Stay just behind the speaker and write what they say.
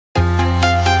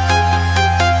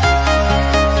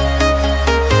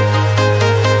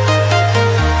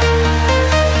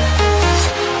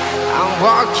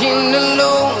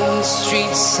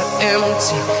so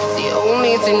empty. The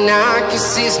only thing I can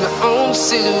see is my own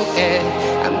silhouette.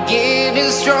 I'm getting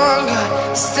stronger,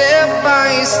 step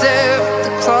by step.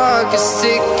 The clock is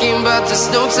ticking, but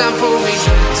there's no time for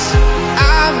regrets.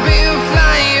 I've been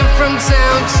flying from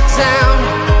town to town,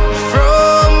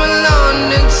 from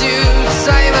London to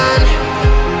Taiwan.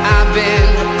 I've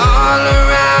been all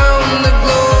around the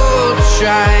globe,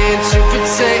 trying to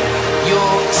protect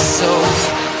your soul.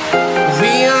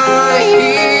 We are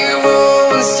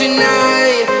heroes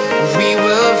tonight. We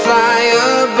will fly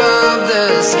above the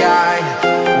sky.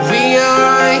 We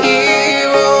are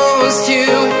heroes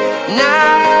tonight.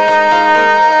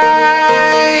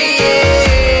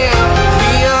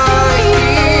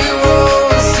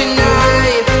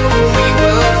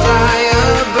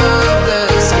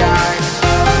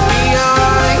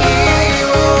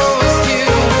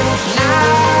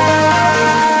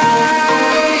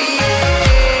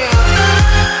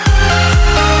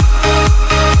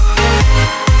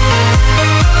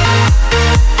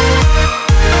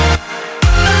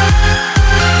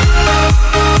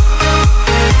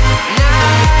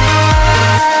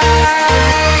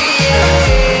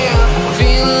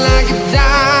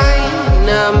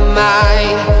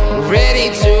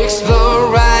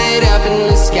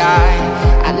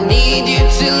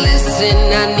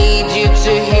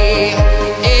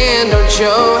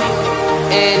 Show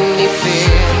any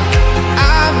fear.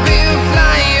 I've been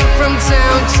flying from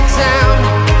town to town,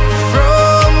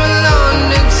 from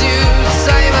London to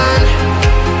Taiwan.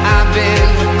 I've been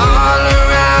all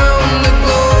around the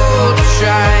globe,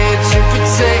 trying to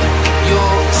protect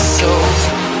your soul.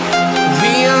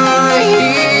 We are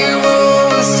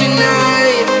heroes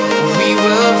tonight. We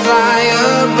will fly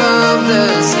above the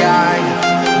sky.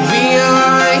 We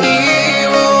are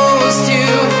heroes tonight.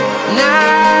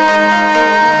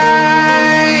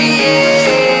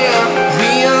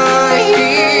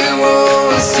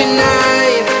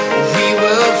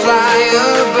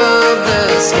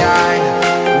 Sky.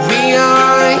 We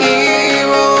are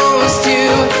heroes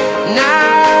tonight.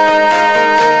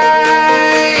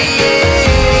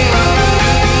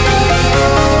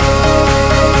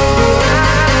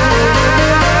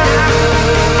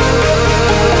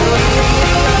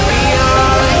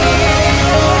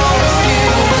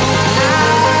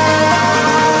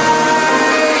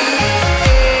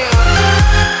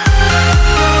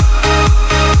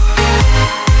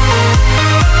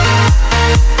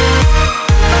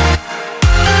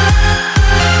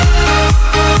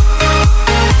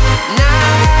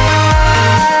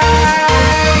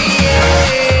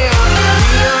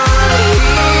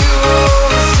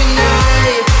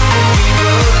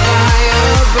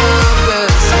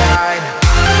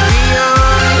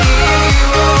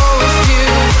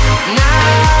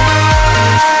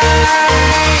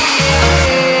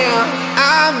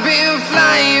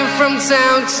 From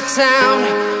town to town,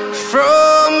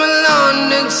 from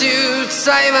London to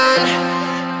Taiwan.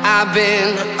 I've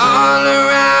been all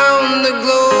around the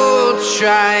globe,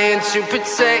 trying to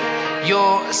protect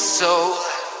your soul.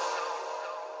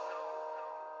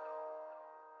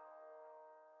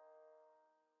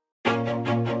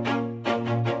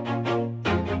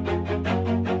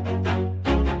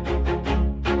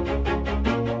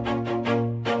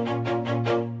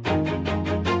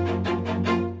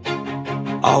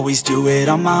 Always do it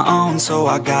on my own, so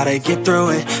I gotta get through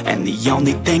it. And the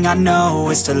only thing I know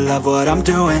is to love what I'm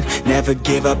doing. Never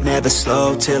give up, never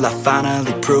slow, till I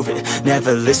finally prove it.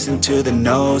 Never listen to the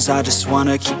no's, I just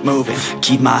wanna keep moving.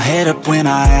 Keep my head up when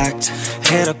I act,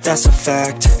 head up, that's a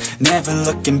fact. Never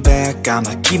looking back,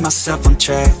 I'ma keep myself on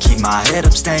track. Keep my head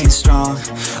up, staying strong,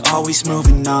 always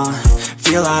moving on.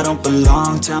 Feel I don't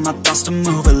belong, tell my thoughts to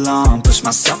move along. Push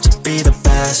myself to be the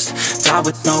best, die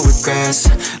with no regrets.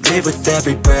 Live with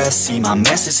every breath, see my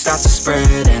message start to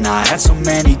spread. And I had so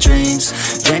many dreams,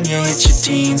 then you hit your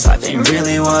teens. Life ain't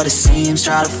really what it seems,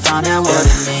 try to find out what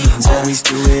it means. Always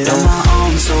do it on my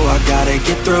own, so I gotta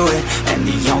get through it. And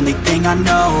the only thing I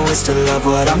know is to love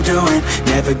what I'm doing.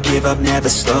 Never give up, never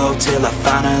slow, till I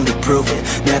finally prove it.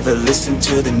 Never listen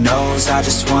to the no's, I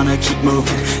just wanna keep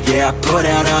moving. Yeah, I put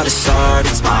out all this art,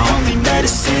 it's my only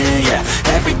medicine. Yeah,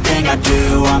 everything I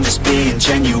do, I'm just being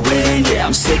genuine. Yeah,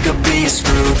 I'm sick of being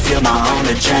screwed, feel my own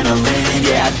adrenaline.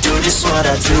 Yeah, I do just what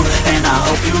I do, and I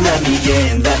hope you let me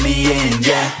in,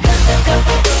 yeah.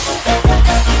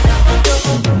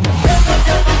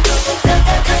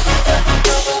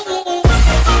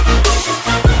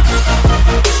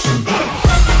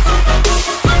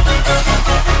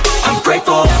 I'm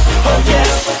grateful, oh yeah,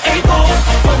 able,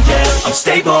 oh yeah, I'm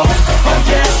stable, oh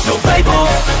yeah, no label,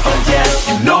 oh yeah,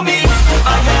 you know me,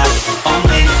 I have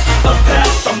only a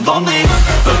path, I'm lonely,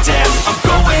 but damn, I'm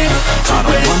going, I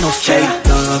don't want no fake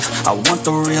love, I want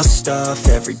the real stuff,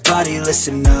 everybody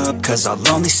listen up, cause I'll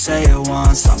only say it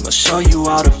once. I'm gonna show you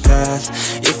all the path,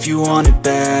 if you want it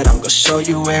bad. I'm gonna show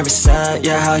you where it's at,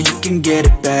 yeah, how you can get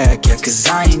it back. Yeah, cause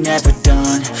I ain't never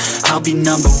done, I'll be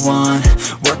number one.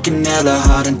 Working hella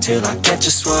hard until I get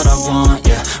just what I want,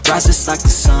 yeah. Rises like the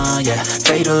sun, yeah,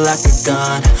 fatal like a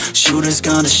gun. Shooters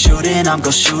gonna shoot and I'm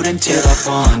gonna shoot until I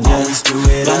won, yeah. Always do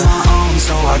it on my own,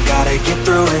 so I gotta get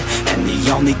through it. And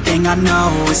the only thing I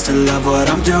know is to love what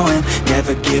I'm doing.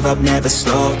 Never give up, never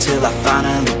slow, till I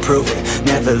finally prove it.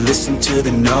 Never listen to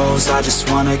the no's, I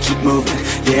just wanna keep moving.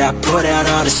 Yeah, I put out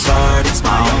all this art, it's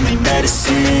my only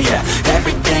medicine, yeah.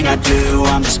 Everything I do,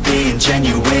 I'm just being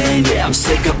genuine, yeah. I'm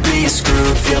sick of being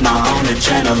screwed, feel my own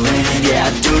adrenaline. Yeah,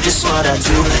 I do just what I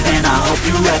do, and I hope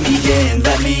you let me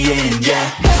in, yeah.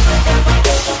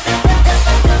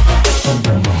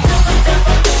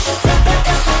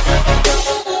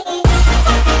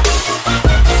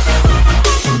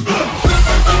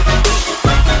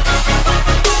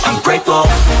 Grateful,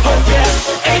 oh yeah,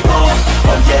 able,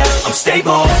 oh yeah, I'm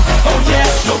stable, oh yeah,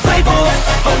 no label,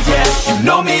 oh yeah, you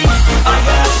know me, I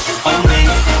have only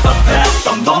a path,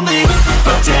 I'm lonely,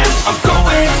 but damn, I'm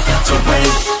going to win,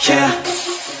 yeah.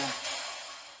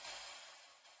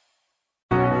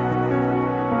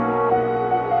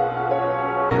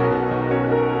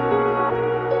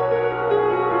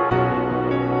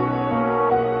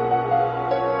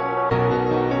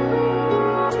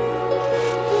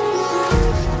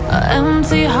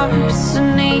 Empty hearts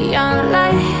and neon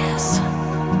lights,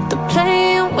 they're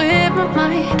playing with my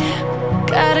mind.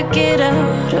 Gotta get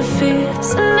out of here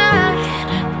tonight.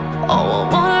 Oh, I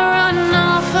wanna run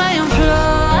off and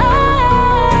fly,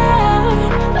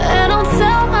 and I'll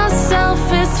tell myself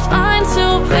it's fine to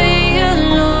be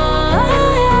alone,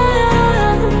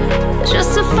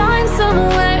 just to find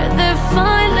somewhere that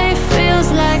finally feels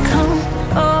like home.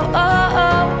 Oh, oh,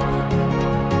 oh.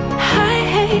 I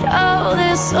hate all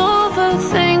this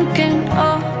overthinking,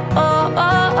 oh, oh,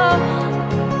 oh, oh.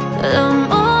 The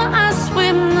more I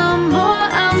swim, the more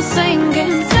I'm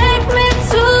sinking. Take me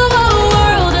to a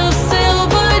world of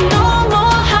silver, no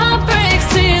more heartbreaks,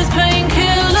 tears,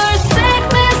 painkillers. Take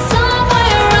me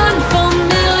somewhere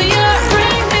unfamiliar,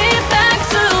 bring me back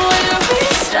to where we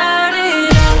started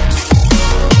out.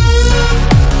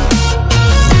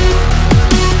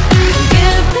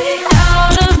 Get me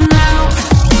out of now,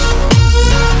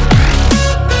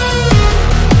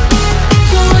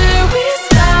 to where we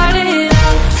started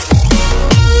out.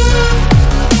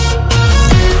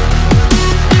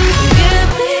 Get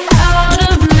me out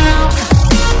of now,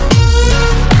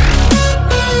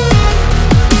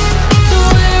 to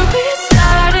where we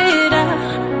started out.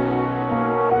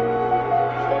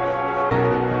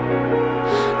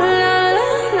 La la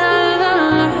la la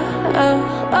la, oh,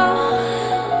 oh.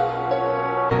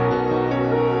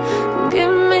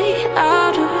 Get me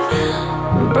out of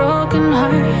broken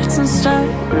hearts and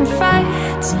starting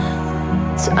fights,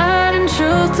 turning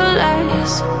truth to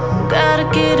lies. Gotta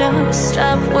get up,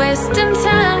 stop wasting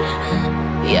time.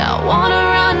 Yeah, I wanna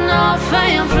run off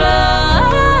and fly,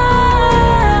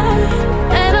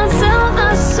 and I'll tell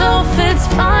myself it's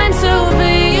fine to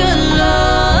be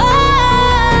alone,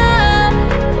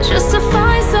 just to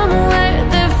find somewhere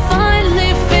that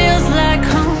finally feels like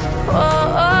home.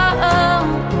 Oh, oh, oh.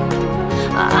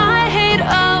 I hate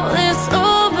all this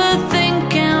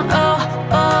overthinking, oh,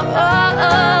 oh, oh,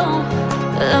 oh.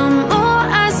 The more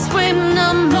I swim,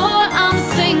 the more I'm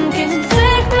sinking.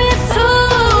 Take me to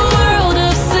a world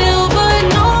of silver,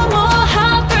 no more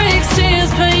heartbreaks,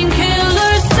 tears,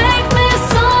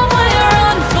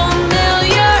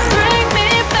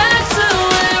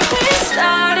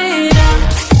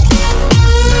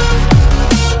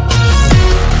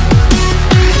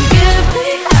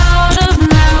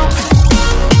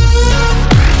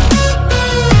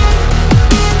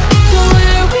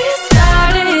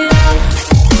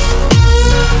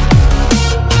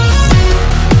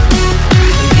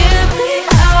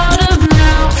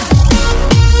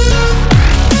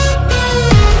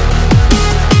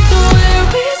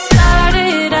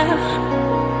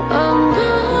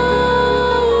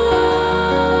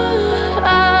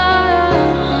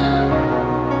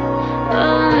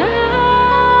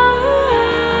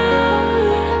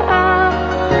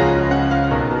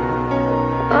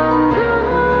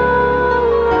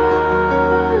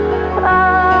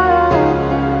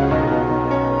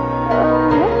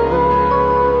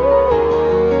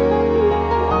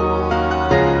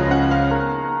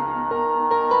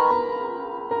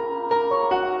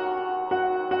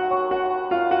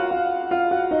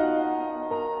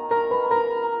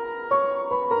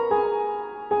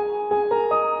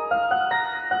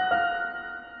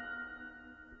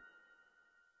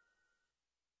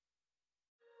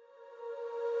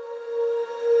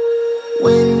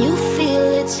 When you feel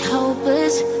it's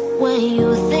hopeless, when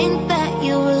you think that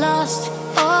you've lost,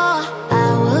 oh,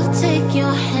 I will take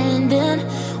your hand and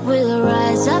we'll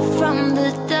rise up from the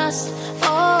dust.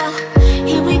 Oh,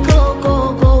 here we go,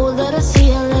 go, go, let us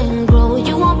heal and grow.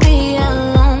 You won't be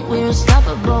alone, we're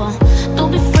unstoppable.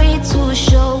 Don't be afraid to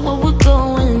show what we're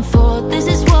going for. This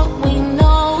is what we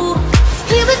know.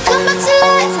 Here we come back to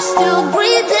life, we're still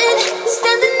breathing.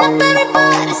 Standing up,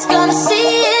 everybody's gonna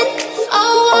see it.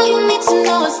 Oh, all you need to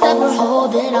know is that we're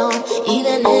holding on.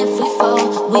 Even if we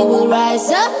fall, we will rise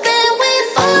up and we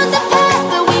follow the path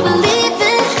that we believe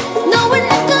in. No, we're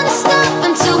not gonna stop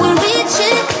until we reach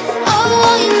it. Oh,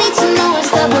 all you need to know is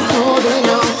that we're holding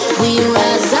on. We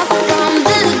rise up from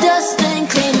the dust and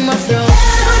claim our throne.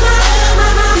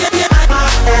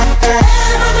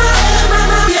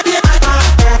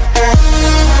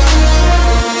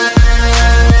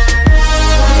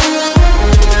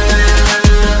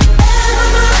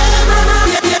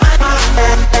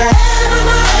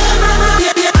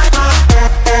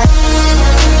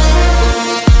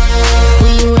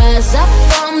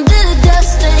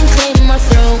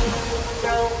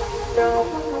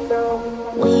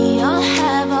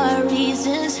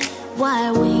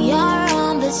 Why we are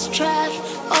on this track.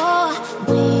 Oh,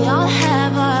 we all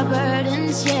have our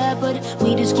burdens, yeah, but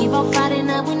we just keep on fighting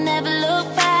and we never